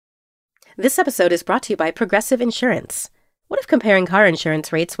This episode is brought to you by Progressive Insurance. What if comparing car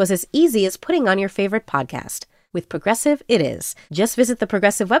insurance rates was as easy as putting on your favorite podcast? With Progressive, it is. Just visit the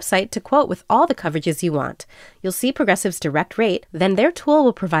Progressive website to quote with all the coverages you want. You'll see Progressive's direct rate, then their tool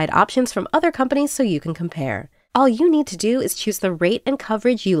will provide options from other companies so you can compare. All you need to do is choose the rate and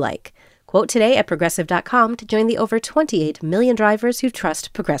coverage you like. Quote today at Progressive.com to join the over 28 million drivers who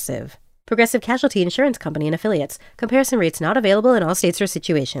trust Progressive. Progressive Casualty Insurance Company and Affiliates. Comparison rates not available in all states or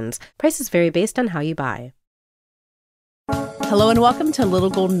situations. Prices vary based on how you buy. Hello and welcome to Little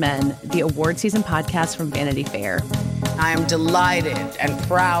Gold Men, the award season podcast from Vanity Fair. I am delighted and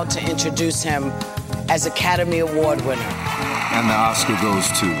proud to introduce him as Academy Award winner. And the Oscar goes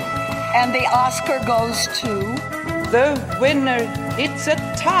to... And the Oscar goes to... The winner, it's a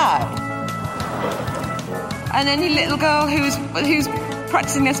tie. And any little girl who's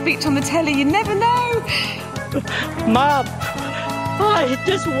practicing their speech on the telly, you never know. Mom, I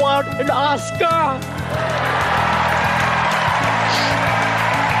just want an Oscar.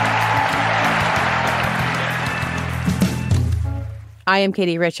 I am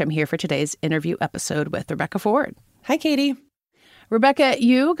Katie Rich. I'm here for today's interview episode with Rebecca Ford. Hi, Katie. Rebecca,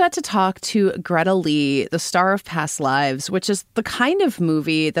 you got to talk to Greta Lee, the star of Past Lives, which is the kind of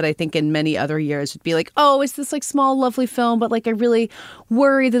movie that I think in many other years would be like, oh, it's this like small, lovely film, but like I really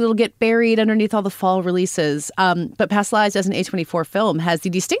worry that it'll get buried underneath all the fall releases. But Past Lives as an A24 film has the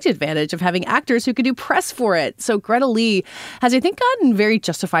distinct advantage of having actors who could do press for it. So Greta Lee has, I think, gotten very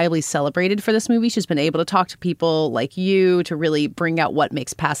justifiably celebrated for this movie. She's been able to talk to people like you to really bring out what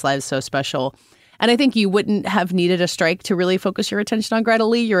makes Past Lives so special. And I think you wouldn't have needed a strike to really focus your attention on Greta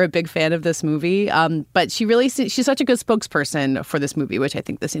Lee. You're a big fan of this movie. But she's such a good spokesperson for this movie, which I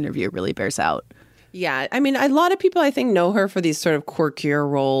think this interview really bears out. Yeah, I mean, a lot of people, I think, know her for these sort of quirkier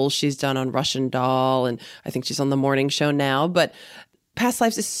roles she's done on Russian Doll, and I think she's on The Morning Show now. But Past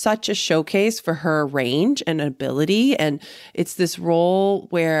Lives is such a showcase for her range and ability. And it's this role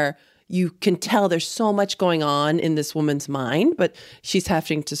where you can tell there's so much going on in this woman's mind, but she's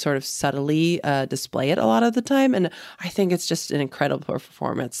having to sort of subtly display it a lot of the time. And I think it's just an incredible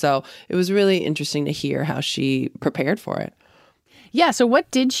performance. So it was really interesting to hear how she prepared for it. Yeah. So what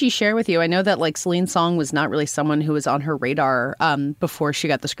did she share with you? I know that like Celine Song was not really someone who was on her radar before she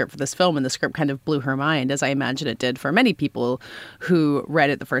got the script for this film. And the script kind of blew her mind, as I imagine it did for many people who read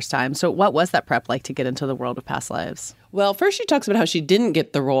it the first time. So what was that prep like to get into the world of Past Lives? Well, first she talks about how she didn't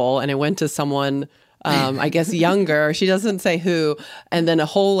get the role and it went to someone, I guess, younger. She doesn't say who. And then a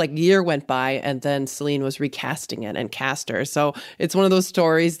whole like year went by and then Celine was recasting it and cast her. So it's one of those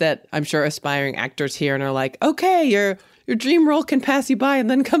stories that I'm sure aspiring actors hear and are like, okay, your dream role can pass you by and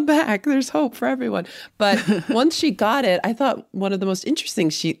then come back. There's hope for everyone. But once she got it, I thought one of the most interesting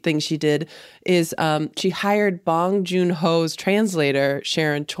things she did is she hired Bong Joon-ho's translator,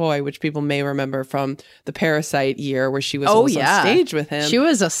 Sharon Choi, which people may remember from the Parasite year where she was on stage with him. She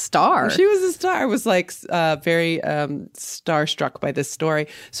was a star. She was a star. I was like very starstruck by this story.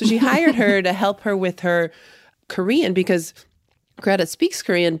 So she hired her to help her with her Korean because Greta speaks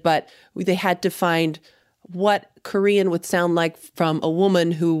Korean, but they had to find what Korean would sound like from a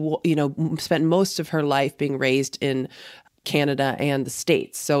woman who, you know, spent most of her life being raised in Canada and the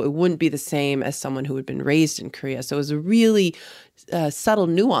States. So it wouldn't be the same as someone who had been raised in Korea. So it was a really subtle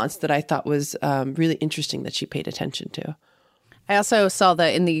nuance that I thought was really interesting that she paid attention to. I also saw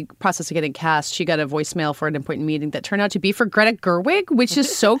that in the process of getting cast, she got a voicemail for an important meeting that turned out to be for Greta Gerwig, which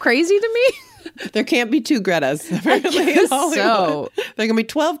is so crazy to me. There can't be two Gretas, apparently, in Hollywood. So. There can be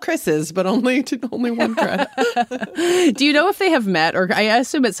 12 Chris's, but only one Greta. Do you know if they have met? Or I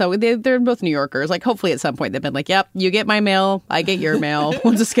assume it's so. They're both New Yorkers. Like, hopefully at some point they've been like, yep, you get my mail, I get your mail.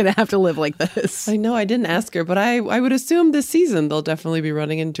 We're just going to have to live like this. I know, I didn't ask her, but I would assume this season they'll definitely be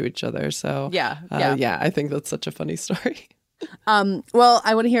running into each other. So yeah, I think that's such a funny story. Well,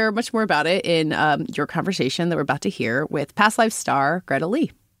 I want to hear much more about it in your conversation that we're about to hear with Past Lives star Greta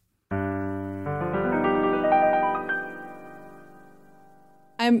Lee.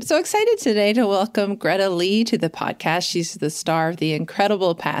 I'm so excited today to welcome Greta Lee to the podcast. She's the star of the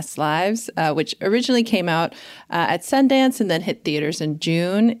incredible Past Lives, which originally came out at Sundance and then hit theaters in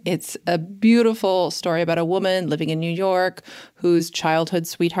June. It's a beautiful story about a woman living in New York whose childhood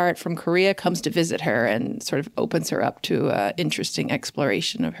sweetheart from Korea comes to visit her and sort of opens her up to an interesting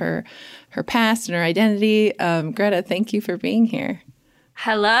exploration of her past and her identity. Greta, thank you for being here.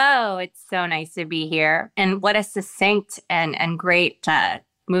 Hello. It's so nice to be here. And what a succinct and great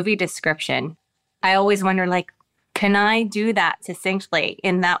movie description. I always wonder, like, can I do that succinctly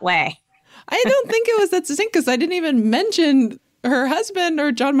in that way? I don't think it was that succinct because I didn't even mention her husband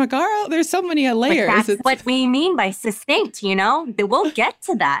or John Magaro. There's so many layers. But that's what we mean by succinct, you know? We'll get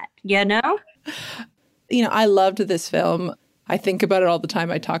to that, you know? I loved this film. I think about it all the time.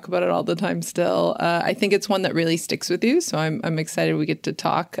 I talk about it all the time still. I think it's one that really sticks with you. So I'm excited we get to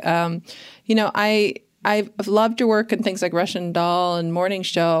talk. I've loved your work in things like Russian Doll and Morning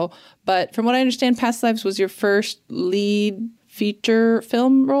Show. But from what I understand, Past Lives was your first lead feature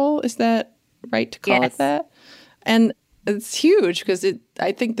film role. Is that right to call it that? And it's huge because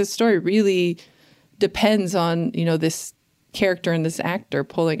I think the story really depends on, this character and this actor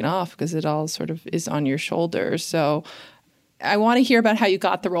pulling it off because it all sort of is on your shoulders. So I want to hear about how you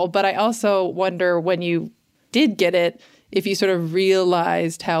got the role, but I also wonder when you did get it, if you sort of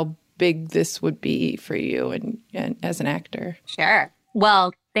realized how big this would be for you and as an actor. Sure.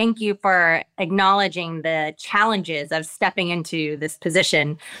 Well, thank you for acknowledging the challenges of stepping into this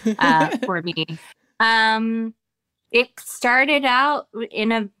position for me. It started out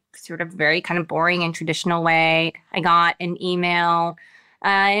in a sort of very kind of boring and traditional way. I got an email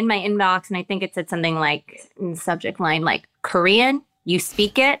in my inbox, and I think it said something like, in the subject line, like, Korean, you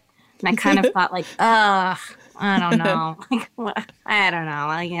speak it? And I kind of thought like, I don't know. I don't know.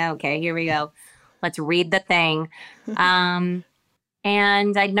 Like, yeah, okay, here we go. Let's read the thing. And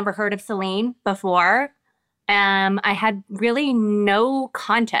I'd never heard of Celine before. I had really no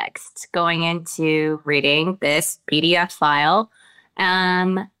context going into reading this PDF file.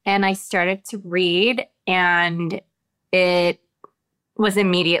 And I started to read, and it was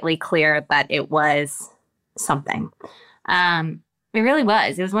immediately clear that it was something. It really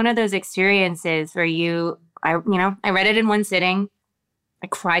was. It was one of those experiences where I read it in one sitting. I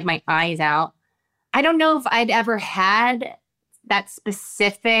cried my eyes out. I don't know if I'd ever had that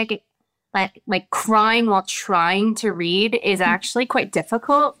specific, like crying while trying to read is actually quite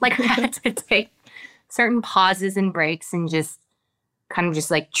difficult. Like, I had to take certain pauses and breaks and just kind of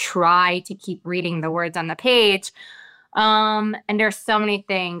just like try to keep reading the words on the page. And there's so many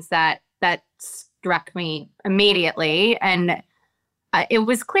things that struck me immediately. And it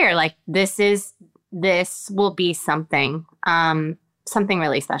was clear, like, this will be something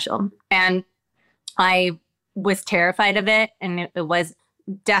really special. And I was terrified of it. And it was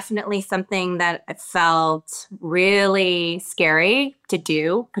definitely something that I felt really scary to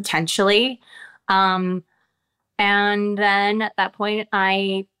do, potentially. And then at that point,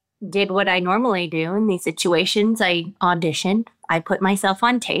 I did what I normally do in these situations. I auditioned. I put myself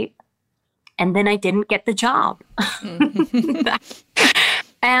on tape. And then I didn't get the job.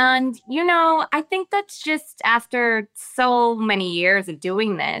 And, I think that's just after so many years of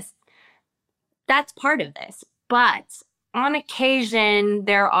doing this, that's part of this. But on occasion,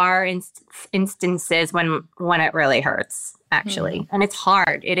 there are instances when it really hurts, actually. And it's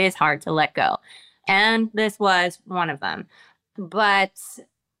hard. It is hard to let go. And this was one of them. But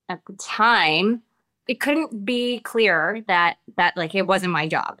at the time, it couldn't be clearer that like, it wasn't my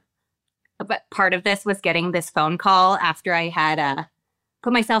job. But part of this was getting this phone call after I had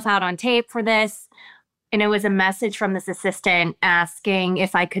put myself out on tape for this. And it was a message from this assistant asking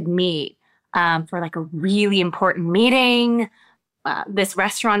if I could meet for like a really important meeting, this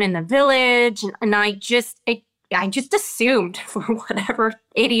restaurant in the village. And I just assumed, for whatever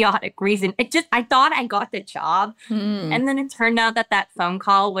idiotic reason, I thought I got the job. And then it turned out that phone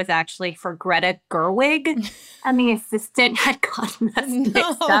call was actually for Greta Gerwig, and the assistant had gotten us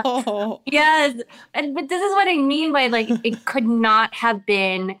mixed up. Yes. But this is what I mean by, like, it could not have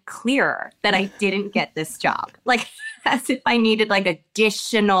been clearer that I didn't get this job. Like, as if I needed, like,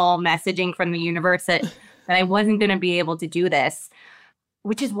 additional messaging from the universe that I wasn't going to be able to do this,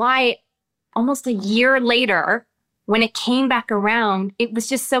 which is why almost a year later, when it came back around, it was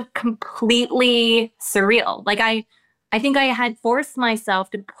just so completely surreal. Like, I think I had forced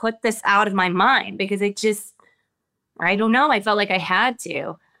myself to put this out of my mind because I don't know, I felt like I had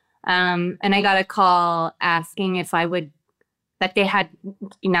to. And I got a call asking if I would, that they had,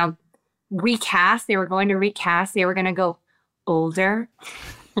 recast. They were going to recast. They were going to go older.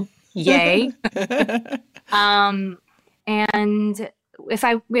 Yay. And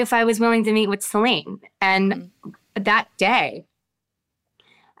if I was willing to meet with Celine, and that day,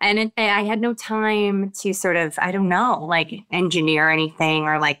 and I had no time to sort of, I don't know, like, engineer anything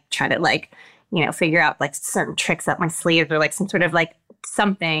or like try to, like, figure out like certain tricks up my sleeves or like some sort of like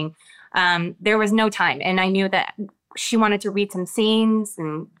something. There was no time, and I knew that she wanted to read some scenes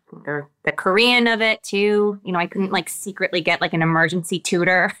and the Korean of it too. I couldn't like secretly get like an emergency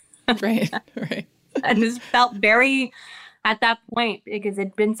tutor. Right. And this felt very, at that point, because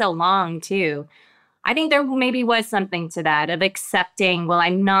it'd been so long too, I think there maybe was something to that of accepting, well,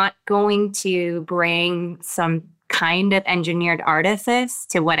 I'm not going to bring some kind of engineered artifice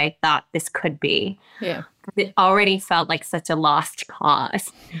to what I thought this could be. Yeah. It already felt like such a lost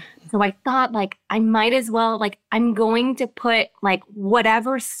cause. So I thought, like, I might as well, like, I'm going to put, like,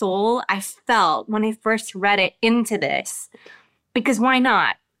 whatever soul I felt when I first read it into this. Because why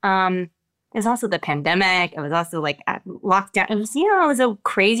not? It was also the pandemic. It was also, like, lockdown. It was, it was a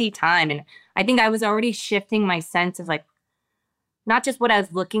crazy time. And I think I was already shifting my sense of, like, not just what I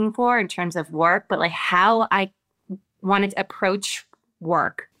was looking for in terms of work, but, like, how I wanted to approach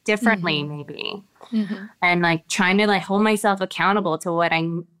work differently, maybe. And, like, trying to, like, hold myself accountable to what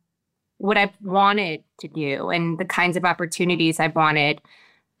I've wanted to do and the kinds of opportunities I've wanted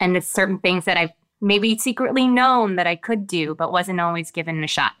and the certain things that I've maybe secretly known that I could do, but wasn't always given a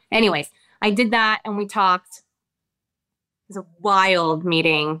shot. Anyways, I did that and we talked. It was a wild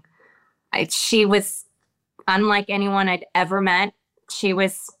meeting. She was unlike anyone I'd ever met. She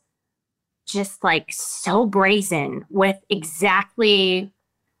was just, like, so brazen with exactly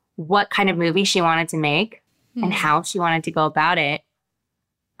what kind of movie she wanted to make and how she wanted to go about it.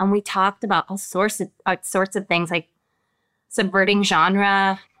 And we talked about all sorts of things, like subverting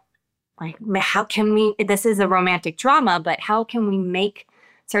genre, like how can we, this is a romantic drama, but how can we make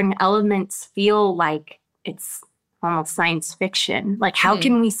certain elements feel like it's almost science fiction? Like how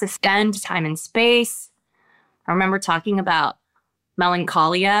can we suspend time and space? I remember talking about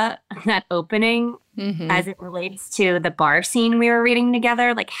Melancholia, that opening, as it relates to the bar scene we were reading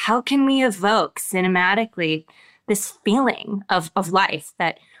together. Like how can we evoke cinematically this feeling of life,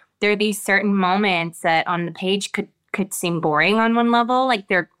 that there are these certain moments that on the page could seem boring on one level, like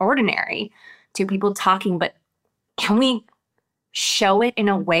they're ordinary, two people talking, but can we show it in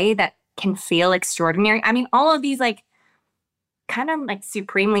a way that can feel extraordinary? I mean, all of these, like, kind of like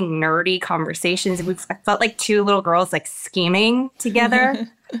supremely nerdy conversations. I felt like two little girls, like, scheming together.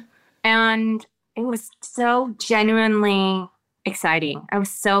 And it was so genuinely exciting. I was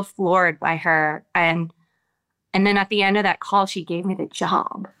so floored by her. And then at the end of that call, she gave me the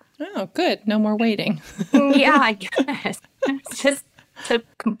job. Oh, good. No more waiting. Yeah, I guess. It's just so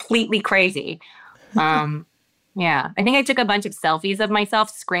completely crazy. Yeah. I think I took a bunch of selfies of myself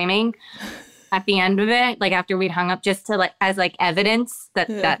screaming at the end of it, like after we'd hung up, just to, like, as, like, evidence that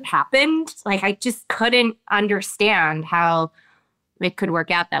that happened. Like, I just couldn't understand how it could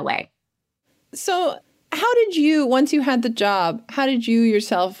work out that way. So how did you, once you had the job, how did you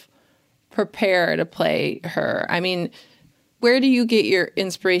yourself prepare to play her? I mean, where do you get your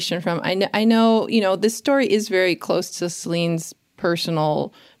inspiration from? I know, this story is very close to Celine's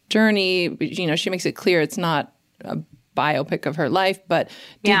personal journey. She makes it clear it's not a biopic of her life, but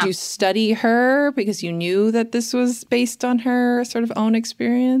did you study her because you knew that this was based on her sort of own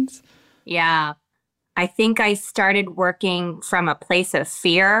experience? Yeah. I think I started working from a place of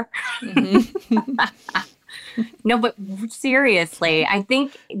fear. No, but seriously, I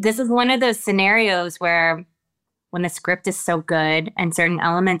think this is one of those scenarios where when the script is so good and certain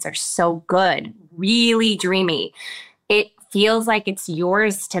elements are so good, really dreamy, it feels like it's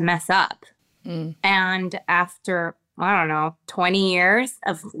yours to mess up. And after, I don't know, 20 years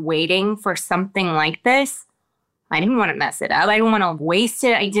of waiting for something like this, I didn't want to mess it up. I didn't want to waste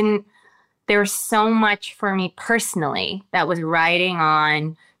it. There was so much for me personally that was riding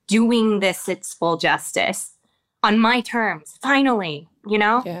on doing this its full justice on my terms, finally,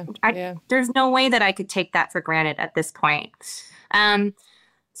 There's no way that I could take that for granted at this point.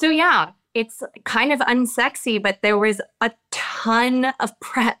 So yeah, it's kind of unsexy, but there was a ton of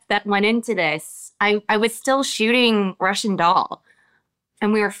prep that went into this. I was still shooting Russian Doll,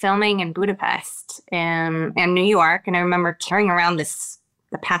 and we were filming in Budapest and New York, and I remember carrying around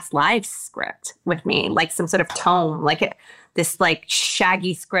the past lives script with me, like some sort of tome, like this like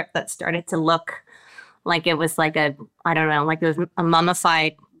shaggy script that started to look like it was like like it was a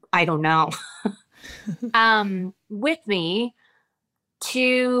mummified, I don't know, with me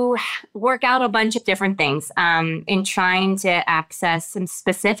to work out a bunch of different things in trying to access some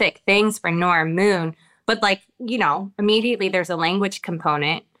specific things for Nora Moon. But immediately there's a language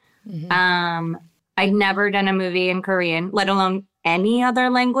component. I'd never done a movie in Korean, let alone any other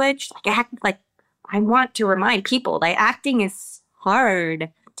language. I want to remind people that acting is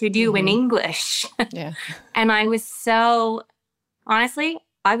hard to do in English. Yeah. And I was honestly,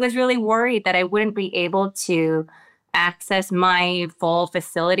 I was really worried that I wouldn't be able to access my full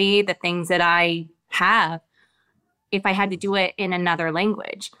facility, the things that I have, if I had to do it in another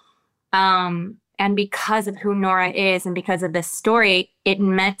language. And because of who Nora is and because of this story, it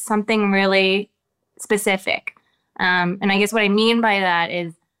meant something really specific. And I guess what I mean by that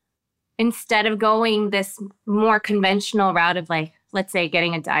is, instead of going this more conventional route of, like, let's say,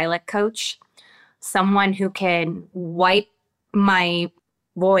 getting a dialect coach, someone who can wipe my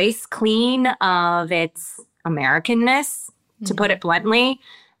voice clean of its Americanness, to put it bluntly,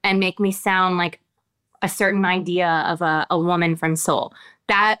 and make me sound like a certain idea of a woman from Seoul.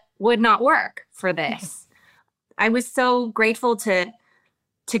 That would not work for this. I was so grateful to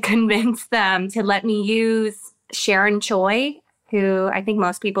convince them to let me use Sharon Choi, who I think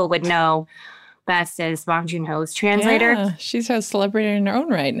most people would know best as Bong Joon-ho's translator. Yeah, she's a celebrity in her own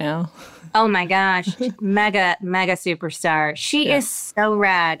right now. Oh my gosh. mega superstar. She is so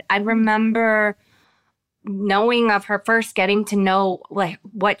rad. I remember knowing of her, first getting to know like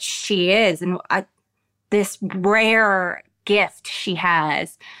what she is, and this rare gift she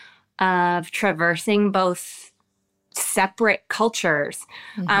has of traversing both separate cultures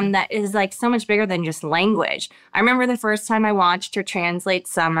that is like so much bigger than just language. I remember the first time I watched her translate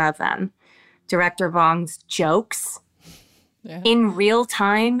some of director Bong's jokes in real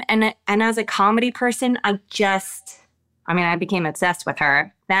time. And as a comedy person, I became obsessed with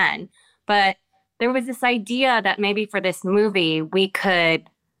her then. But there was this idea that maybe for this movie, we could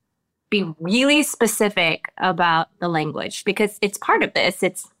be really specific about the language, because it's part of this.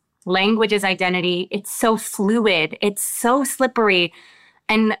 It's language is identity. It's so fluid. It's so slippery.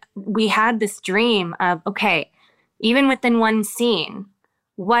 And we had this dream of, okay, even within one scene,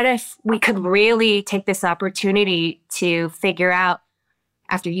 what if we could really take this opportunity to figure out,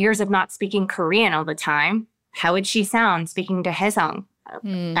 after years of not speaking Korean all the time, how would she sound speaking to Haesung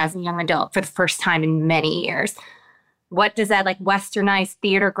as a young adult for the first time in many years? What does that like westernized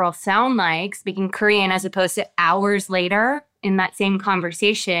theater girl sound like speaking Korean, as opposed to hours later in that same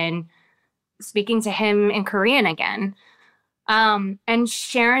conversation speaking to him in Korean again? And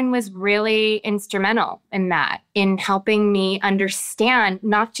Sharon was really instrumental in that, in helping me understand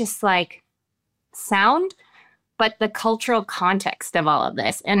not just like sound, but the cultural context of all of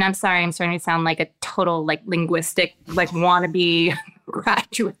this. And I'm sorry, I'm starting to sound like a total like linguistic, like wannabe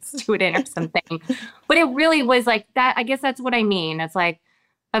graduate student or something. But it really was like that. I guess that's what I mean. It's like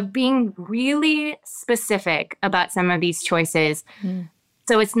of being really specific about some of these choices.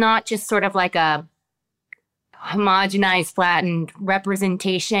 So it's not just sort of like a homogenized, flattened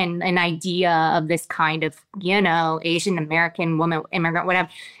representation, an idea of this kind of, Asian American woman, immigrant, whatever.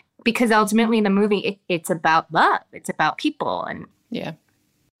 Because ultimately in the movie, it's about love. It's about people. And there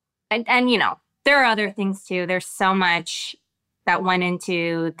are other things too. There's so much that went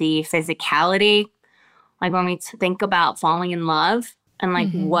into the physicality. Like when we think about falling in love and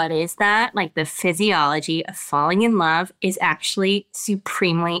like, what is that? Like the physiology of falling in love is actually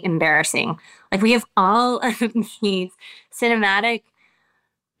supremely embarrassing. Like we have all of these cinematic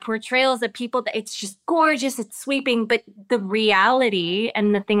portrayals of people that it's just gorgeous, it's sweeping, but the reality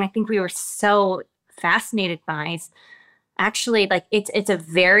and the thing I think we were so fascinated by is actually like it's a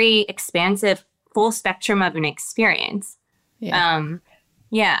very expansive, full spectrum of an experience.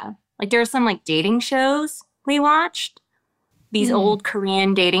 Like there are some like dating shows we watched, these old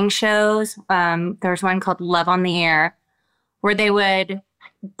Korean dating shows. There's one called Love on the Air, where they would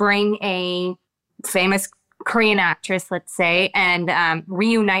bring a famous Korean actress, let's say, and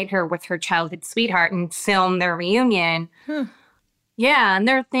reunite her with her childhood sweetheart and film their reunion. Yeah, and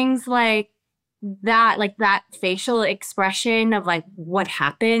there are things like that facial expression of like what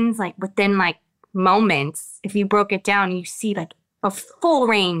happens like within like moments. If you broke it down, you see like a full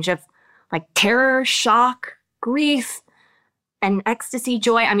range of like terror, shock, grief, and ecstasy,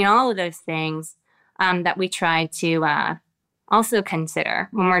 joy. I mean, all of those things that we try to also consider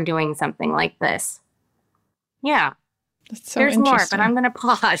when we're doing something like this. Yeah. That's so There's more, but I'm going to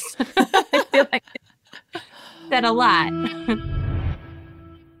pause. I feel like I said a lot.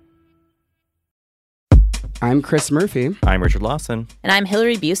 I'm Chris Murphy. I'm Richard Lawson. And I'm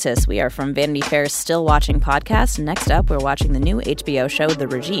Hillary Busis. We are from Vanity Fair's Still Watching podcast. Next up, we're watching the new HBO show, The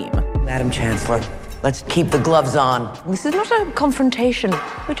Regime. Madam Chancellor, let's keep the gloves on. This is not a confrontation.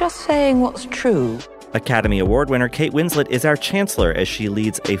 We're just saying what's true. Academy Award winner Kate Winslet is our chancellor as she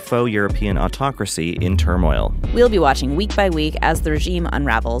leads a faux European autocracy in turmoil. We'll be watching week by week as the regime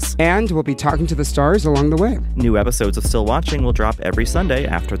unravels. And we'll be talking to the stars along the way. New episodes of Still Watching will drop every Sunday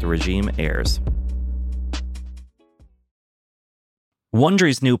after The Regime airs.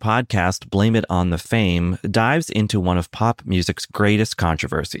 Wondery's new podcast, Blame It on the Fame, dives into one of pop music's greatest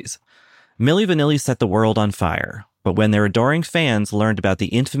controversies. Milli Vanilli set the world on fire, but when their adoring fans learned about the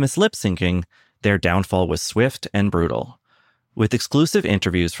infamous lip-syncing, their downfall was swift and brutal. With exclusive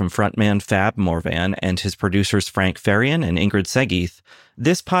interviews from frontman Fab Morvan and his producers Frank Farian and Ingrid Segeith,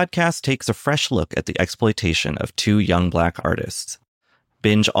 this podcast takes a fresh look at the exploitation of two young black artists.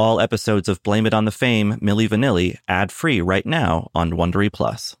 Binge all episodes of Blame It on the Fame, Milli Vanilli, ad-free right now on Wondery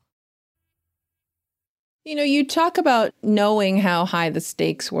Plus. You know, you talk about knowing how high the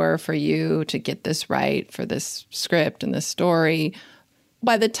stakes were for you to get this right for this script and this story.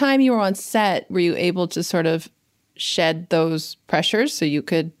 By the time you were on set, were you able to sort of shed those pressures so you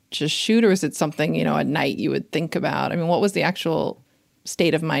could just shoot, or is it something, you know, at night you would think about? I mean, what was the actual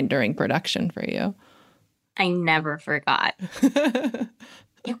state of mind during production for you? I never forgot.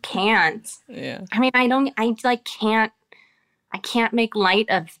 You can't. Yeah. I mean, I can't make light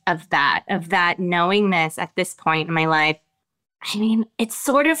of that knowingness at this point in my life. I mean, it's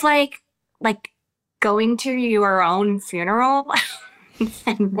sort of like going to your own funeral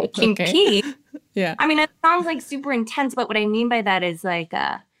and making peace. Yeah. I mean, it sounds like super intense, but what I mean by that is like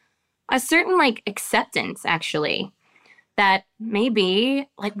a certain like acceptance, actually, that maybe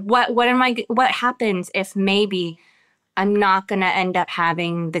like what happens if maybe I'm not going to end up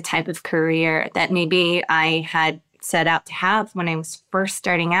having the type of career that maybe I had set out to have when I was first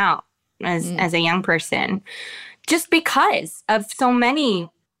starting out as a young person, just because of so many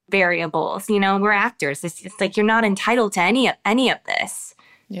variables. You know, we're actors. It's like you're not entitled to any of this.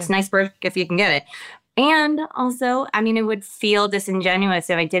 Yeah. It's a nice work if you can get it. And also, I mean, it would feel disingenuous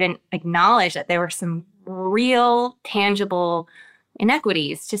if I didn't acknowledge that there were some real, tangible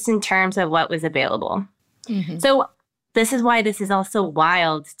inequities just in terms of what was available. Mm-hmm. So this is why this is also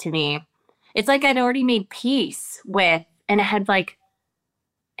wild to me. It's like I'd already made peace with, and it had like,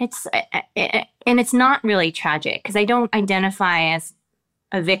 and it's not really tragic because I don't identify as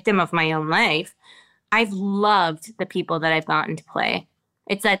a victim of my own life. I've loved the people that I've gotten to play.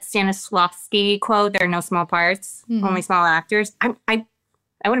 It's that Stanislavski quote, "There are no small parts, only small actors." I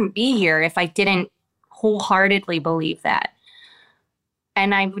wouldn't be here if I didn't wholeheartedly believe that.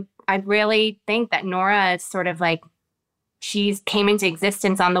 And I really think that Nora is sort of like, she came into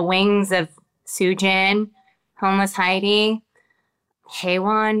existence on the wings of Sujin, Homeless Heidi,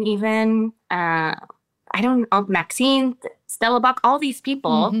 Haewon even, Maxine, Stella Buck, all these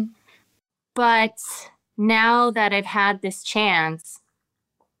people. Mm-hmm. But now that I've had this chance,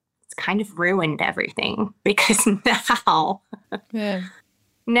 it's kind of ruined everything because now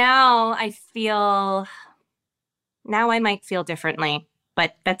I might feel differently,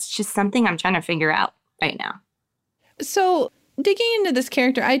 but that's just something I'm trying to figure out right now. So digging into this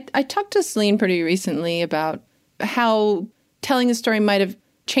character, I talked to Celine pretty recently about how telling the story might have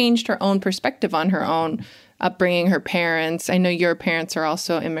changed her own perspective on her own upbringing, her parents. I know your parents are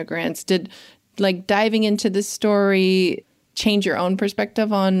also immigrants. Did like diving into this story change your own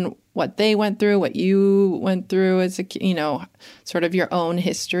perspective on what they went through, what you went through as a, you know, sort of your own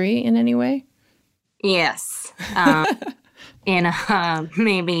history in any way? Yes. In a,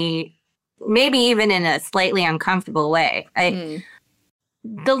 maybe even in a slightly uncomfortable way.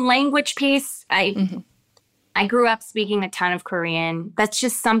 The language piece, I grew up speaking a ton of Korean. That's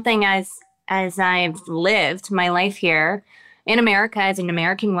just something as I've lived my life here in America as an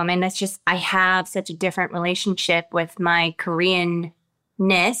American woman, that's just, I have such a different relationship with my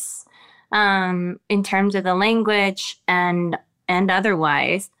Koreanness in terms of the language and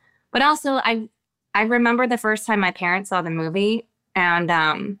otherwise. But also, I remember the first time my parents saw the movie,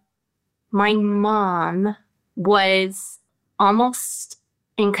 and my mom was almost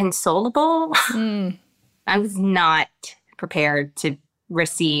inconsolable. I was not prepared to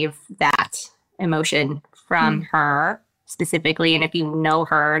receive that emotion from her specifically. And if you know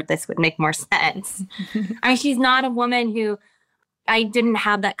her, this would make more sense. I mean, she's not a woman who, I didn't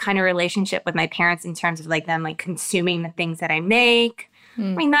have that kind of relationship with my parents in terms of like them like consuming the things that I make. I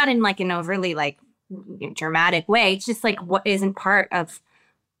mean, not in like an overly like dramatic way. It's just like what isn't part of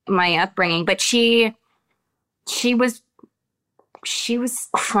my upbringing. But she was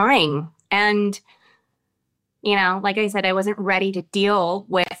crying, and you know, like I said, I wasn't ready to deal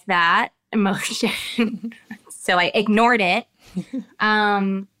with that emotion. So I ignored it.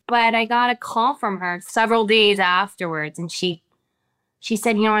 But I got a call from her several days afterwards, and she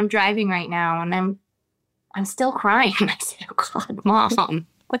said, you know, I'm driving right now and I'm still crying. And I said, oh God, Mom,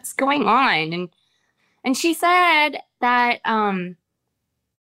 what's going on? And she said that,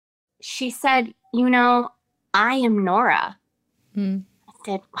 you know, I am Nora. I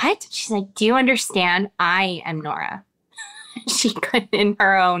said, what? She's like, do you understand? I am Nora. She could, in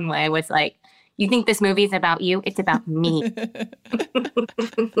her own way, was like, you think this movie is about you? It's about me.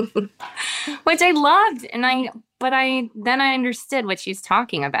 Which I loved. But then I understood what she's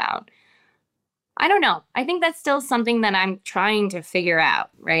talking about. I don't know. I think that's still something that I'm trying to figure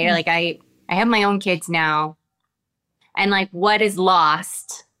out, right? Like I have my own kids now, and like what is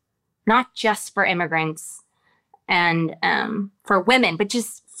lost, not just for immigrants and for women, but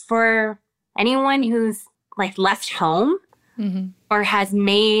just for anyone who's like left home or has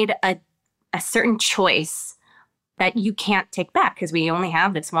made a certain choice that you can't take back because we only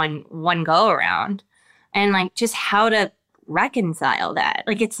have this one go around, and like just how to reconcile that.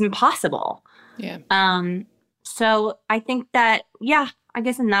 Like it's impossible. Yeah. So I think that, yeah, I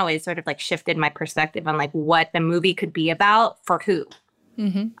guess in that way it sort of like shifted my perspective on like what the movie could be about for who.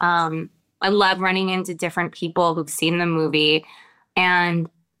 I love running into different people who've seen the movie, and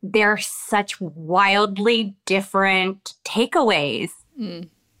they're such wildly different takeaways.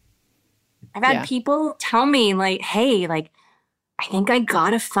 I've had people tell me like, hey, like, I think I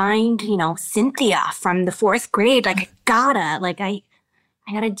gotta find, Cynthia from the 4th grade. Like, I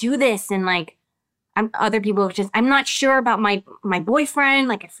gotta do this. And like, other people just, I'm not sure about my boyfriend.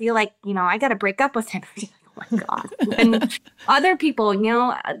 Like, I feel like, I gotta break up with him. Oh my God. And other people,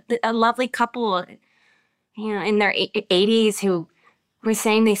 a lovely couple, in their 80s who were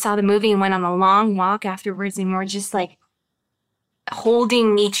saying they saw the movie and went on a long walk afterwards and were just like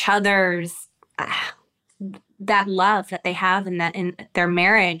holding each other's, that love that they have in their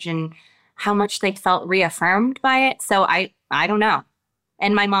marriage and how much they felt reaffirmed by it. So I don't know.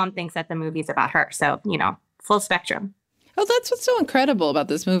 And my mom thinks that the movie's about her. So, full spectrum. Oh, that's what's so incredible about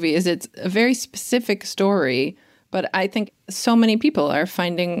this movie is it's a very specific story, but I think so many people are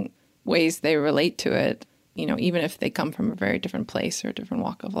finding ways they relate to it, even if they come from a very different place or a different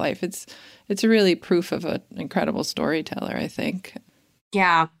walk of life. It's really proof of an incredible storyteller, I think.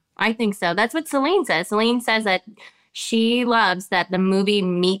 Yeah, I think so. That's what Celine says. Celine says that she loves that the movie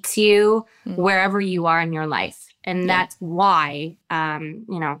meets you wherever you are in your life. And that's why,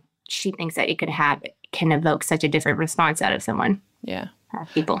 she thinks that it can evoke such a different response out of someone. Yeah.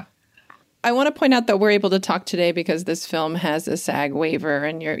 People. I want to point out that we're able to talk today because this film has a SAG waiver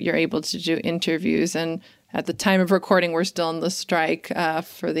and you're able to do interviews. And at the time of recording, we're still in the strike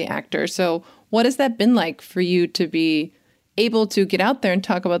for the actors. So what has that been like for you to be able to get out there and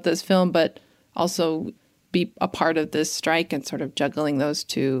talk about this film, but also be a part of this strike and sort of juggling those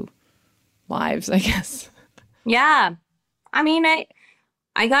two lives, I guess? Yeah. I mean,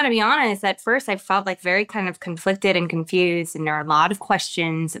 I got to be honest, at first I felt like very kind of conflicted and confused. And there are a lot of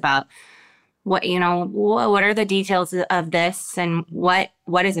questions about what are the details of this and what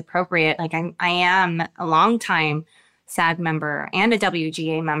is appropriate. Like I am a longtime SAG member and a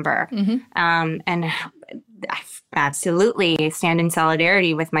WGA member. And I absolutely stand in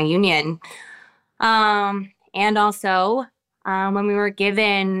solidarity with my union. And also when we were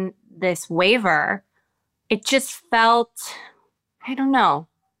given this waiver, it just felt, I don't know.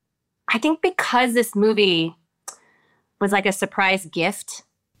 I think because this movie was like a surprise gift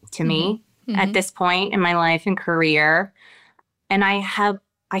to me at this point in my life and career. And I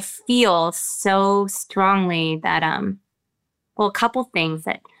feel so strongly that, a couple things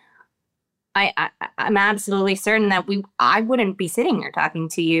that I'm absolutely certain that I wouldn't be sitting here talking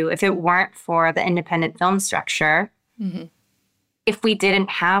to you if it weren't for the independent film structure. If we didn't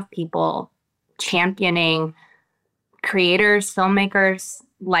have people championing creators, filmmakers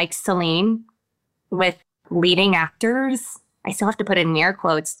like Celine with leading actors, I still have to put it in air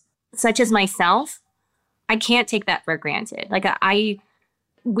quotes, such as myself, I can't take that for granted. Like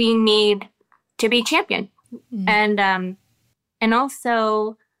we need to be championed. And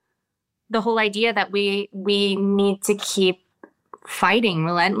also the whole idea that we need to keep fighting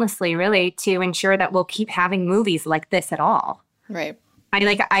relentlessly, really, to ensure that we'll keep having movies like this at all. Right.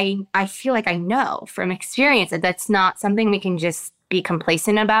 I feel like I know from experience that that's not something we can just be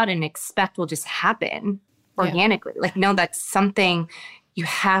complacent about and expect will just happen organically. Like, no, that's something you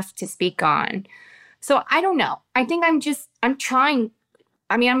have to speak on. So I don't know. I think I'm trying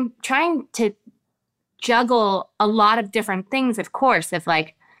to juggle a lot of different things, of course, of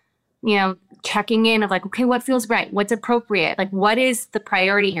like, checking in of like, okay, what feels right? What's appropriate? Like, what is the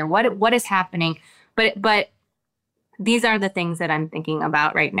priority here? What is happening? But these are the things that I'm thinking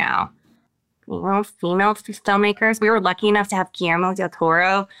about right now. Female filmmakers. We were lucky enough to have Guillermo del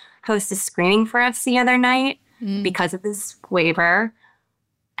Toro host a screening for us the other night because of this waiver.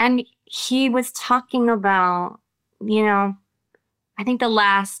 And he was talking about, I think the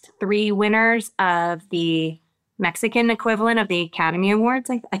last 3 winners of the Mexican equivalent of the Academy Awards,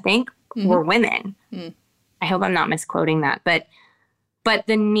 I think, were women. I hope I'm not misquoting that. But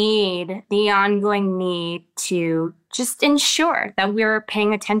the ongoing need to just ensure that we're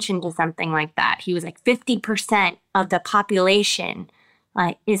paying attention to something like that. He was like 50% of the population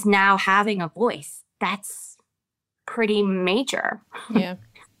is now having a voice. That's pretty major. Yeah.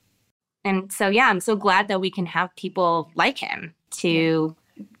 And so, I'm so glad that we can have people like him to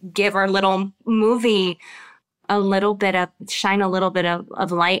give our little movie shine a little bit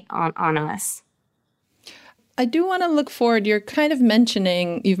of light on us. I do want to look forward. You've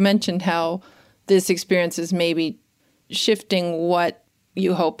mentioned how this experience is maybe shifting what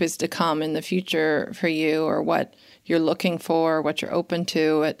you hope is to come in the future for you, or what you're looking for, what you're open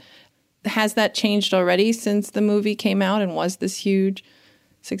to. Has that changed already since the movie came out and was this huge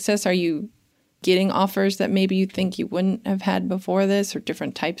success? Are you getting offers that maybe you think you wouldn't have had before this, or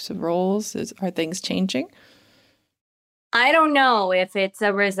different types of roles? Are things changing? I don't know if it's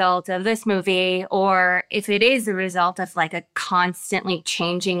a result of this movie or if it is a result of like a constantly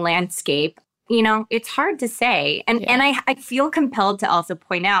changing landscape. You know, it's hard to say. And I feel compelled to also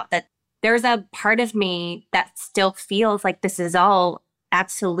point out that there's a part of me that still feels like this is all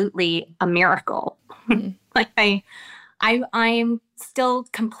absolutely a miracle. Like I'm still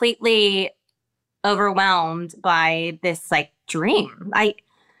completely overwhelmed by this like dream. I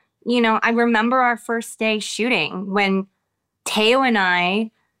remember our first day shooting when Teo and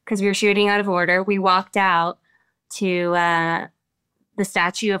I, because we were shooting out of order, we walked out to the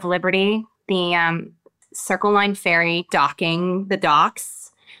Statue of Liberty, the Circle Line ferry docking the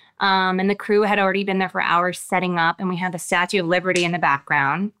docks. And the crew had already been there for hours setting up, and we had the Statue of Liberty in the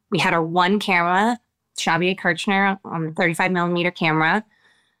background. We had our one camera, Xavier Kirchner on the 35 millimeter camera.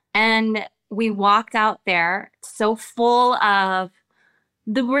 And we walked out there so full of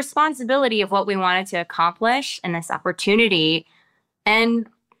the responsibility of what we wanted to accomplish and this opportunity. And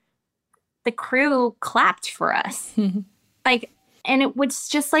the crew clapped for us. And it was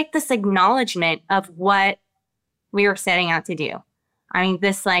just like this acknowledgement of what we were setting out to do. I mean,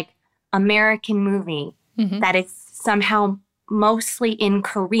 this like American movie that is somehow mostly in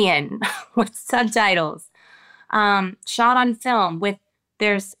Korean with subtitles, shot on film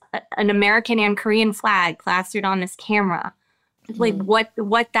there's an American and Korean flag plastered on this camera. Like what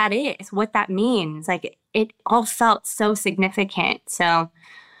that is, what that means. Like it all felt so significant. So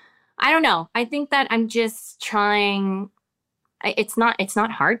I don't know. I think that I'm just trying. It's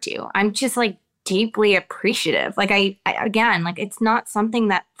not hard to. I'm just like deeply appreciative. Like I again, like it's not something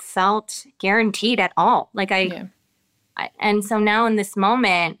that felt guaranteed at all. Like and so now in this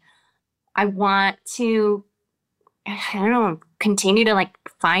moment, I want to, I don't know, continue to like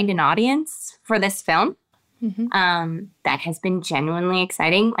find an audience for this film. That has been genuinely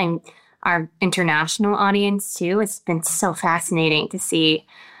exciting. And our international audience too. It's been so fascinating to see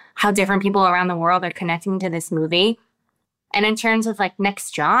how different people around the world are connecting to this movie. And in terms of like next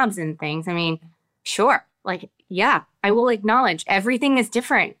jobs and things, I mean, sure. Like, yeah, I will acknowledge everything is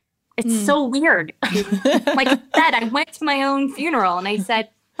different. It's so weird. Like I said, I went to my own funeral and I said,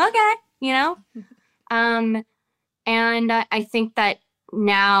 okay, you know? And I think that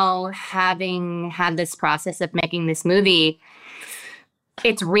now, having had this process of making this movie,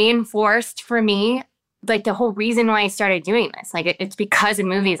 it's reinforced for me, like the whole reason why I started doing this. Like it's because of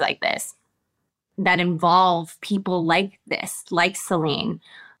movies like this that involve people like this, like Celine.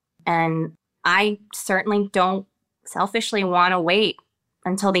 And I certainly don't selfishly want to wait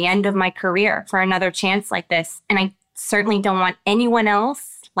until the end of my career for another chance like this. And I certainly don't want anyone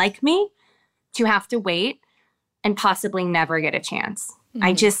else like me to have to wait and possibly never get a chance.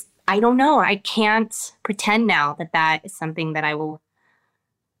 I don't know. I can't pretend now that is something that I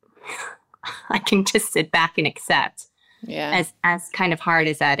can just sit back and accept. Yeah. As kind of hard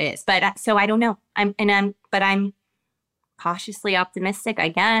as that is. But so I don't know. I'm cautiously optimistic, I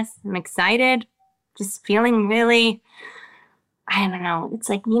guess. I'm excited. Just feeling really, I don't know. It's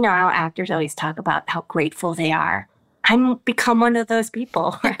like, you know how actors always talk about how grateful they are. I'm become one of those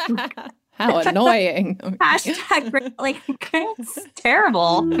people. How annoying. Hashtag, like, it's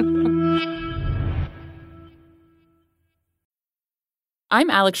terrible. I'm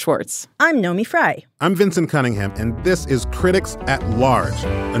Alex Schwartz. I'm Nomi Fry. I'm Vincent Cunningham, and this is Critics at Large,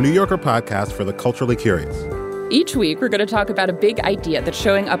 a New Yorker podcast for the culturally curious. Each week, we're going to talk about a big idea that's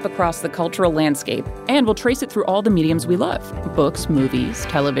showing up across the cultural landscape, and we'll trace it through all the mediums we love. Books, movies,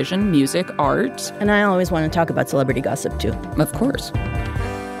 television, music, art. And I always want to talk about celebrity gossip, too. Of course.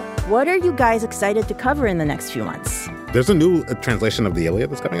 What are you guys excited to cover in the next few months? There's a new translation of the Iliad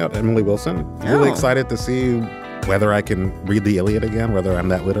that's coming out, Emily Wilson. Really excited to see whether I can read the Iliad again, whether I'm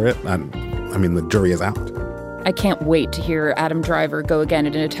that literate. I mean, the jury is out. I can't wait to hear Adam Driver go again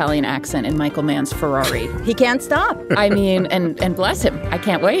in an Italian accent in Michael Mann's Ferrari. He can't stop. I mean, and bless him. I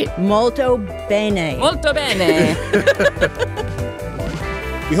can't wait. Molto bene. Molto bene.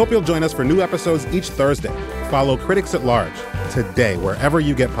 We hope you'll join us for new episodes each Thursday. Follow Critics at Large today, wherever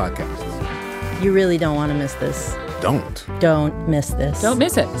you get podcasts. You really don't want to miss this. Don't miss this. Don't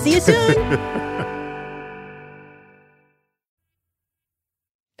miss it. See you soon.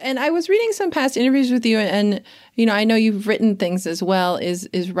 And I was reading some past interviews with you, and I know you've written things as well.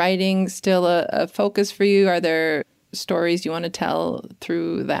 Is writing still a focus for you? Are there stories you want to tell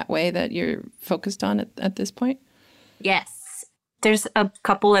through that way that you're focused on at this point? Yes. There's a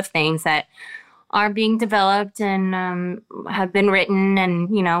couple of things that are being developed and have been written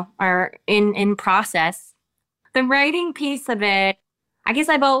and, are in process. The writing piece of it, I guess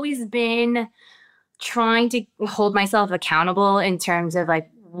I've always been trying to hold myself accountable in terms of like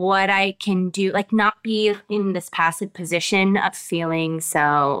what I can do, like not be in this passive position of feeling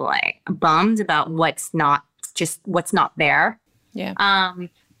so like bummed about what's not there. Yeah.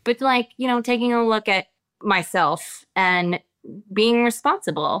 But like, taking a look at myself and being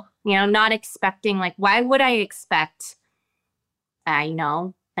responsible, not expecting, like, why would I expect,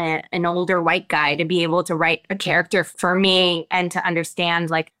 an older white guy to be able to write a character for me and to understand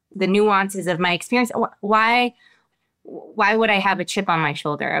like the nuances of my experience? Why would I have a chip on my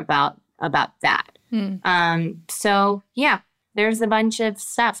shoulder about that? So yeah, there's a bunch of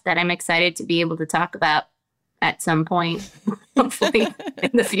stuff that I'm excited to be able to talk about at some point, hopefully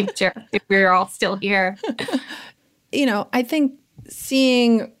in the future, if we're all still here. I think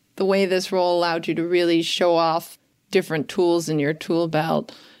seeing the way this role allowed you to really show off different tools in your tool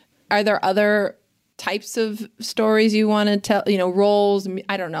belt, are there other types of stories you want to tell, roles?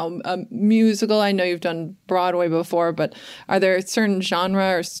 I don't know, a musical. I know you've done Broadway before, but are there certain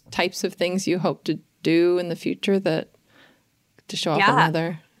genre or types of things you hope to do in the future to show off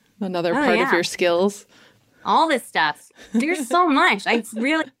another part of your skills? All this stuff. There's so much.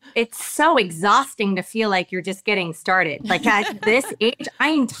 It's so exhausting to feel like you're just getting started. Like at this age,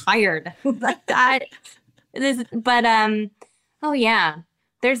 I'm tired. Like that. Oh yeah,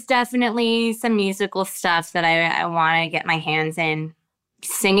 there's definitely some musical stuff that I want to get my hands in.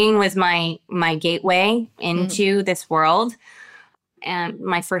 Singing was my gateway into this world. And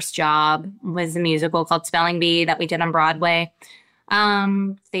my first job was a musical called Spelling Bee that we did on Broadway.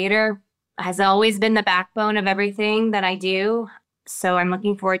 Theater has always been the backbone of everything that I do. So I'm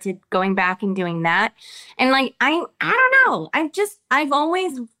looking forward to going back and doing that. And like, I don't know. I've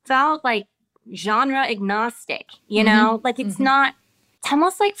always felt like genre agnostic, like it's not, it's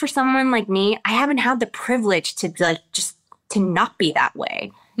almost like for someone like me, I haven't had the privilege to just to not be that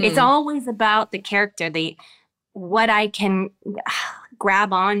way. It's always about the character, what I can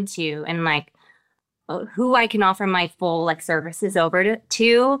grab onto and like who I can offer my full like services over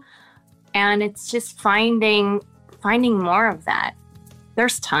to. And it's just finding more of that.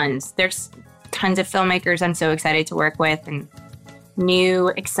 There's tons of filmmakers I'm so excited to work with, and new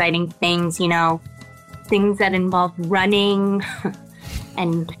exciting things, things that involve running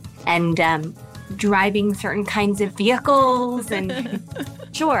and driving certain kinds of vehicles and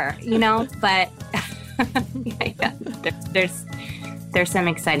sure, but there's some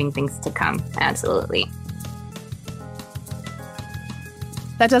exciting things to come. Absolutely.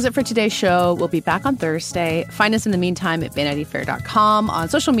 That does it for today's show. We'll be back on Thursday. Find us in the meantime at VanityFair.com, on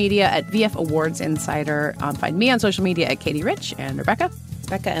social media at VF Awards Insider. Find me on social media at Katie Rich, and Rebecca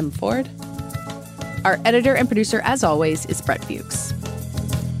M. Ford. Our editor and producer, as always, is Brett Fuchs.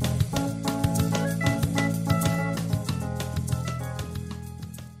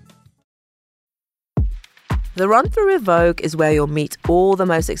 The Run Through with Vogue is where you'll meet all the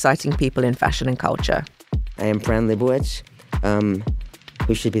most exciting people in fashion and culture. I am Fran Lebowitz.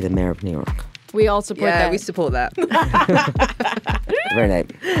 Who should be the mayor of New York? We all support that. We support that. Very nice.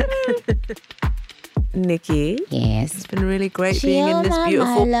 Nikki. Yes. It's been really great being in this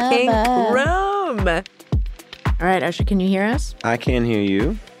beautiful pink room. All right, Usher, can you hear us? I can hear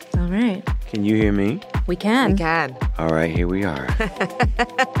you. All right. Can you hear me? We can. We can. All right, here we are.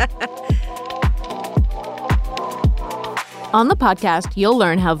 On the podcast, you'll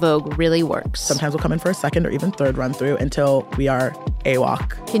learn how Vogue really works. Sometimes we'll come in for a second or even third run through until we are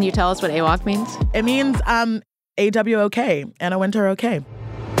AWOC. Can you tell us what AWOC means? It means AWOK, Anna Wintour okay.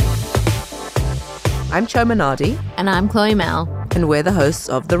 I'm Cho Minardi. And I'm Chloe Mel. And we're the hosts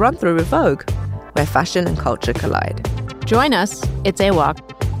of The Run Through with Vogue, where fashion and culture collide. Join us. It's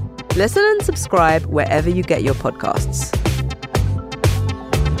AWOC. Listen and subscribe wherever you get your podcasts.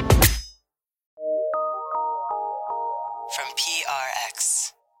 From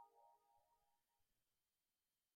PRX.